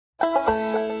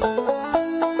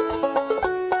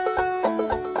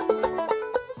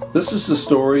This is the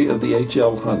story of the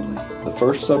H.L. Hunley, the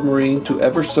first submarine to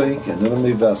ever sink an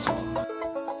enemy vessel.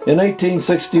 In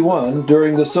 1861,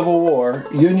 during the Civil War,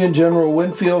 Union General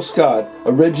Winfield Scott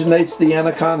originates the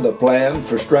Anaconda Plan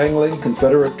for strangling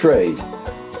Confederate trade.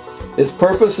 Its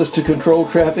purpose is to control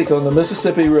traffic on the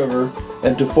Mississippi River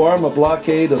and to form a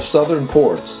blockade of southern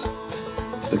ports.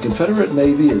 The Confederate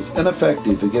Navy is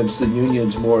ineffective against the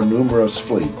Union's more numerous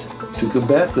fleet. To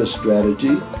combat this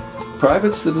strategy,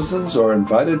 private citizens are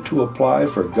invited to apply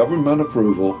for government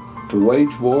approval to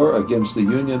wage war against the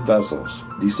Union vessels.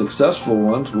 The successful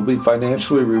ones will be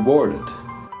financially rewarded.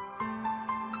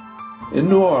 In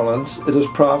New Orleans, it is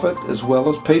profit as well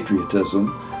as patriotism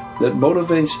that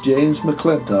motivates James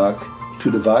McClintock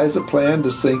to devise a plan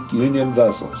to sink Union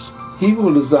vessels. He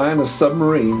will design a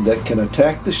submarine that can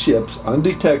attack the ships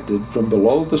undetected from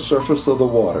below the surface of the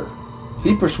water.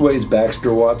 He persuades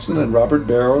Baxter Watson and Robert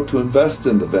Barrow to invest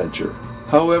in the venture.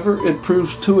 However, it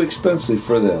proves too expensive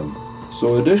for them,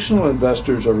 so additional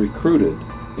investors are recruited,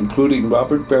 including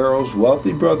Robert Barrow's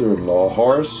wealthy brother-in-law,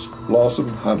 Horace Lawson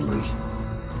Hunley.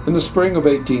 In the spring of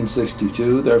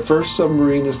 1862, their first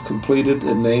submarine is completed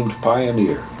and named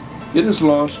Pioneer. It is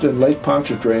launched in Lake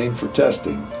Pontchartrain for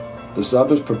testing. The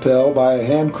sub is propelled by a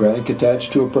hand crank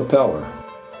attached to a propeller.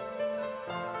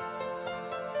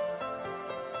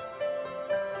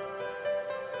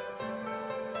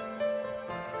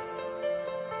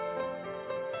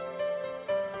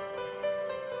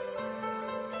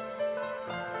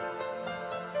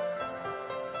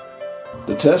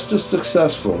 The test is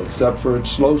successful except for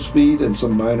its slow speed and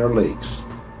some minor leaks.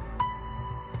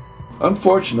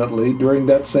 Unfortunately, during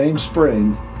that same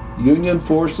spring, Union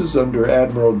forces under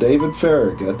Admiral David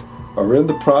Farragut are in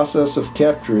the process of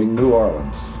capturing New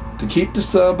Orleans. To keep the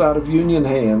sub out of Union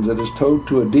hands, it is towed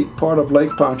to a deep part of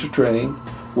Lake Pontchartrain,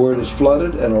 where it is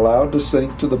flooded and allowed to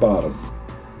sink to the bottom.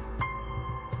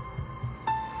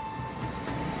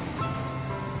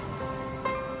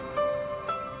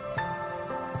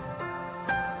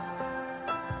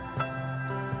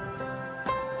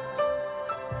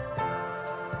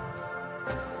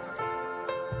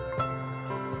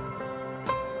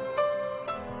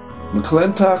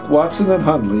 McClintock, Watson, and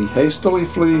Hunley hastily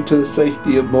flee to the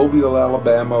safety of Mobile,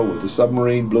 Alabama with the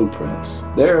submarine blueprints.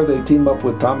 There they team up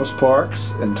with Thomas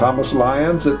Parks and Thomas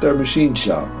Lyons at their machine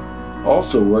shop.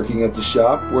 Also working at the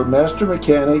shop were master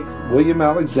mechanic William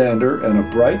Alexander and a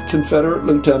bright Confederate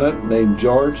lieutenant named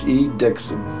George E.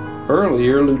 Dixon.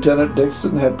 Earlier, Lieutenant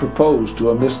Dixon had proposed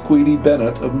to a Miss Queenie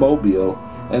Bennett of Mobile,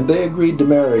 and they agreed to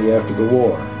marry after the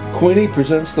war. Queenie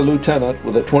presents the lieutenant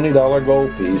with a $20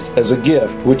 gold piece as a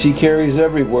gift, which he carries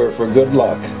everywhere for good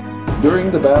luck. During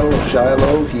the Battle of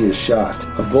Shiloh, he is shot.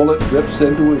 A bullet rips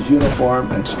into his uniform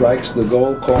and strikes the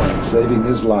gold coin, saving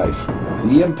his life.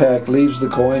 The impact leaves the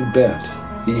coin bent.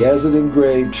 He has it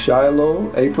engraved,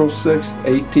 Shiloh, April 6,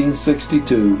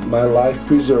 1862, my life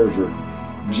preserver,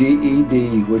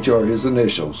 GED, which are his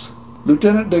initials.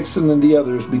 Lieutenant Dixon and the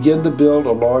others begin to build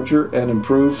a larger and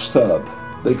improved sub.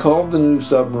 They called the new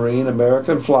submarine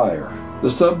American Flyer. The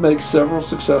sub makes several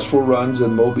successful runs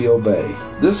in Mobile Bay.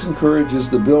 This encourages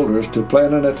the builders to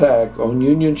plan an attack on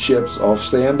Union ships off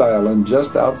Sand Island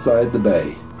just outside the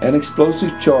bay. An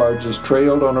explosive charge is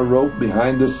trailed on a rope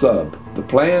behind the sub. The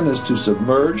plan is to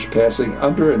submerge, passing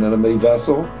under an enemy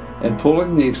vessel, and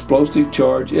pulling the explosive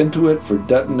charge into it for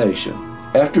detonation.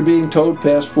 After being towed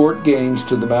past Fort Gaines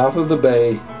to the mouth of the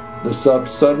bay, the sub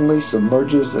suddenly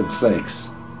submerges and sinks.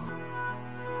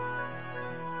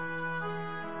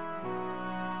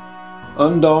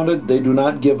 Undaunted, they do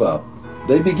not give up.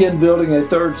 They begin building a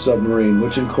third submarine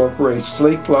which incorporates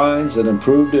sleek lines and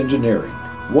improved engineering.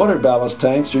 Water ballast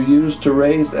tanks are used to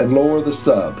raise and lower the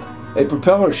sub. A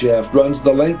propeller shaft runs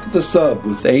the length of the sub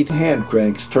with 8 hand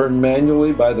cranks turned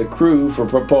manually by the crew for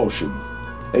propulsion.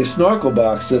 A snorkel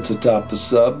box sits atop the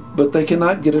sub, but they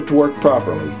cannot get it to work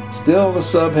properly. Still, the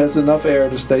sub has enough air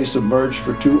to stay submerged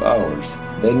for 2 hours.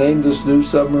 They named this new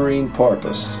submarine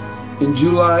Porpoise. In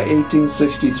July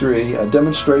 1863, a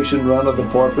demonstration run of the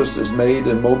Porpoise is made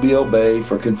in Mobile Bay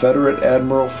for Confederate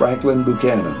Admiral Franklin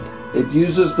Buchanan. It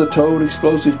uses the towed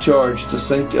explosive charge to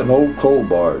sink an old coal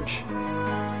barge.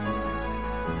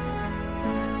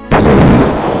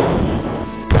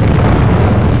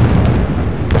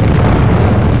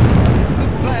 It's the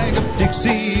flag of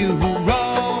Dixie,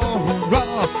 hurrah,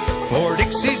 hurrah! For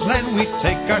Dixie's land we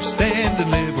take our stand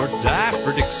and live or die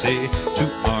for Dixie.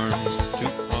 To arms, to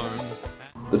arms.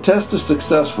 The test is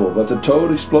successful, but the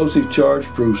towed explosive charge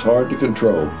proves hard to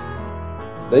control.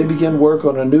 They begin work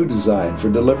on a new design for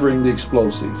delivering the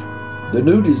explosive. The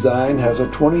new design has a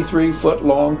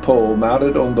 23-foot-long pole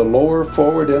mounted on the lower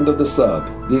forward end of the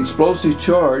sub. The explosive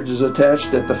charge is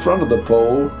attached at the front of the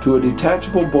pole to a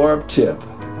detachable barbed tip.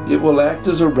 It will act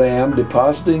as a ram,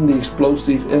 depositing the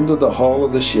explosive into the hull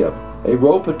of the ship. A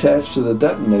rope attached to the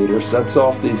detonator sets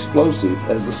off the explosive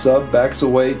as the sub backs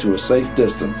away to a safe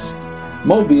distance.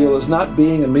 Mobile is not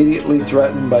being immediately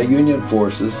threatened by Union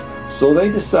forces, so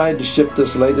they decide to ship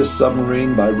this latest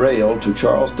submarine by rail to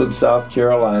Charleston, South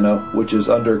Carolina, which is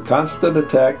under constant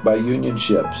attack by Union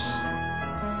ships.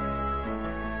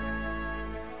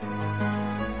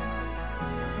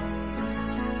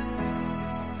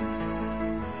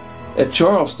 At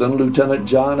Charleston, Lieutenant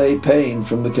John A. Payne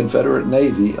from the Confederate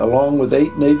Navy, along with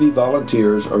 8 Navy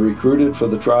volunteers, are recruited for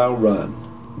the trial run.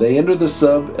 They enter the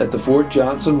sub at the Fort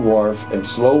Johnson wharf and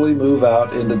slowly move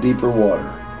out into deeper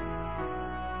water.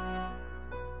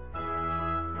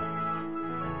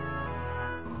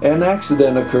 An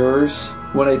accident occurs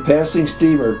when a passing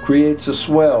steamer creates a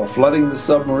swell, flooding the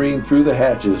submarine through the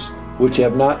hatches, which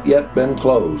have not yet been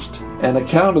closed. An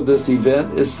account of this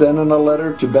event is sent in a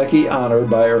letter to Becky Honor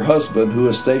by her husband, who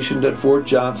is stationed at Fort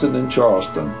Johnson in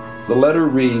Charleston. The letter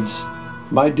reads,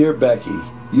 "My dear Becky,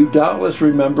 you doubtless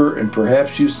remember, and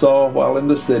perhaps you saw while in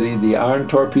the city, the iron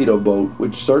torpedo boat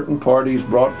which certain parties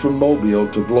brought from Mobile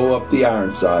to blow up the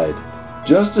Ironside.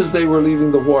 Just as they were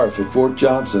leaving the wharf at Fort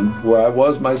Johnson, where I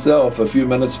was myself a few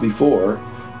minutes before,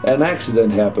 an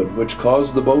accident happened which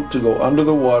caused the boat to go under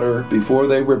the water before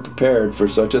they were prepared for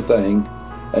such a thing,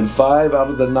 and 5 out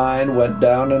of the 9 went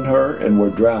down in her and were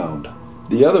drowned.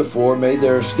 The other 4 made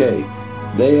their escape.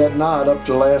 They had not, up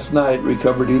to last night,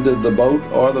 recovered either the boat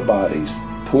or the bodies.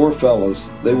 Poor fellows,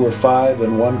 they were 5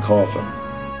 in one coffin."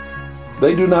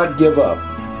 They do not give up.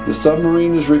 The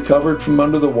submarine is recovered from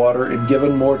under the water and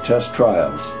given more test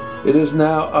trials. It is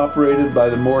now operated by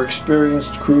the more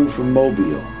experienced crew from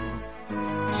Mobile.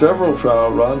 Several trial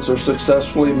runs are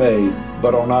successfully made,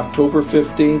 but on October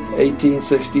 15,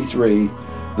 1863,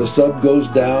 the sub goes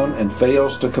down and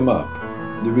fails to come up.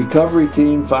 The recovery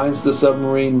team finds the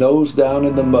submarine nose down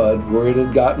in the mud where it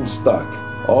had gotten stuck.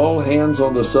 All hands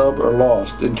on the sub are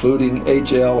lost, including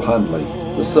H.L. Hunley.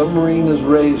 The submarine is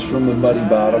raised from the muddy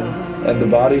bottom and the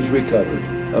bodies recovered.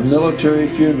 A military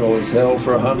funeral is held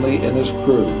for Hunley and his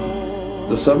crew.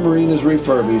 The submarine is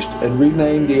refurbished and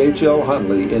renamed the H.L.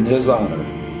 Hunley in his honor.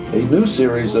 A new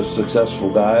series of successful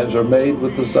dives are made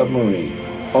with the submarine.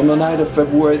 On the night of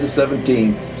February the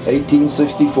 17th,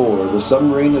 1864, the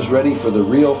submarine is ready for the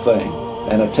real thing,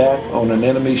 an attack on an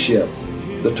enemy ship.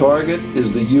 The target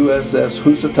is the USS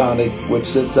Housatonic, which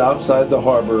sits outside the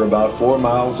harbor about 4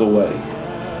 miles away.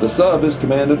 The sub is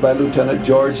commanded by Lieutenant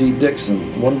George E.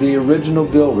 Dixon, one of the original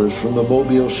builders from the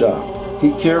Mobile shop.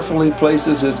 He carefully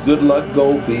places his good luck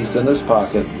gold piece in his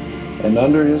pocket, and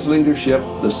under his leadership,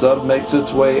 the sub makes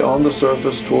its way on the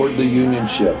surface toward the Union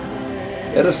ship.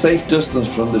 At a safe distance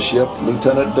from the ship,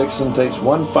 Lieutenant Dixon takes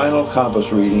one final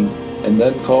compass reading and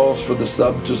then calls for the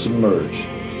sub to submerge.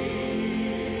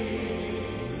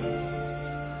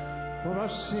 For our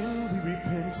sin we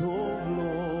repent, O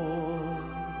Lord.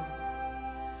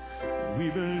 We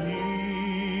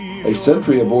believe. A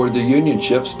sentry aboard the Union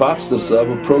ship spots the sub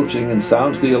approaching and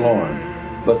sounds the alarm,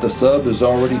 but the sub is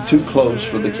already too close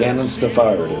for the cannons to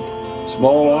fire at it.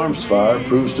 Small arms fire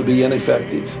proves to be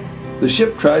ineffective. The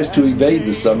ship tries to evade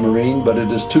the submarine, but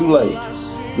it is too late.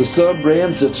 The sub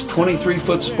rams its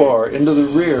 23-foot spar into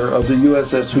the rear of the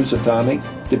USS Housatonic,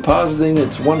 depositing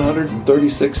its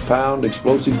 136-pound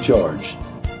explosive charge.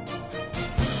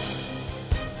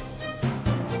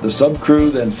 The sub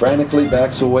crew then frantically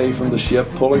backs away from the ship,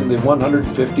 pulling the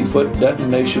 150-foot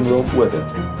detonation rope with it.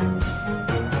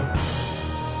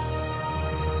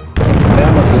 A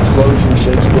mammoth explosion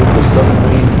shakes both the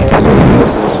submarine and the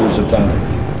USS Housatonic.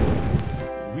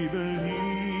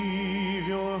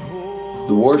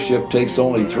 The warship takes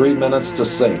only 3 minutes to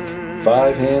sink.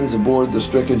 5 hands aboard the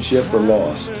stricken ship are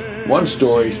lost. One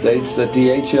story states that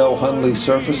the H.L. Hunley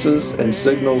surfaces and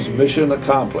signals "mission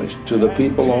accomplished" to the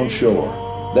people on shore.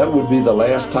 That would be the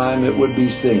last time it would be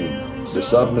seen. The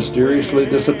sub mysteriously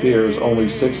disappears only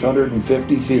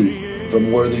 650 feet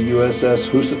from where the USS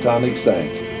Housatonic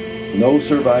sank. No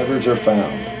survivors are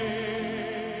found.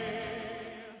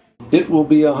 It will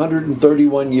be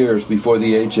 131 years before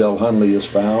the H.L. Hunley is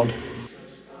found.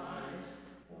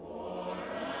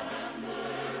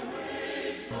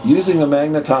 Using a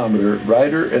magnetometer,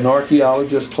 writer and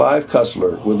archaeologist Clive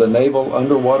Cussler with the Naval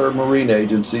Underwater Marine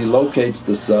Agency locates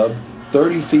the sub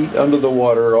 30 feet under the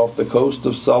water off the coast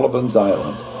of Sullivan's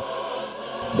Island.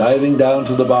 Diving down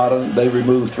to the bottom, they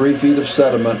remove 3 feet of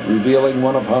sediment, revealing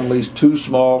one of Hunley's 2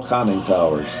 small conning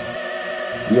towers.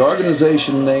 The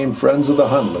organization named Friends of the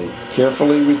Hunley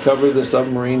carefully recovered the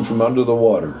submarine from under the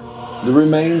water. The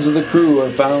remains of the crew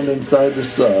are found inside the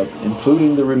sub,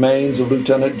 including the remains of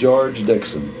Lieutenant George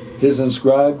Dixon. His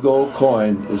inscribed gold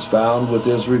coin is found with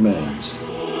his remains.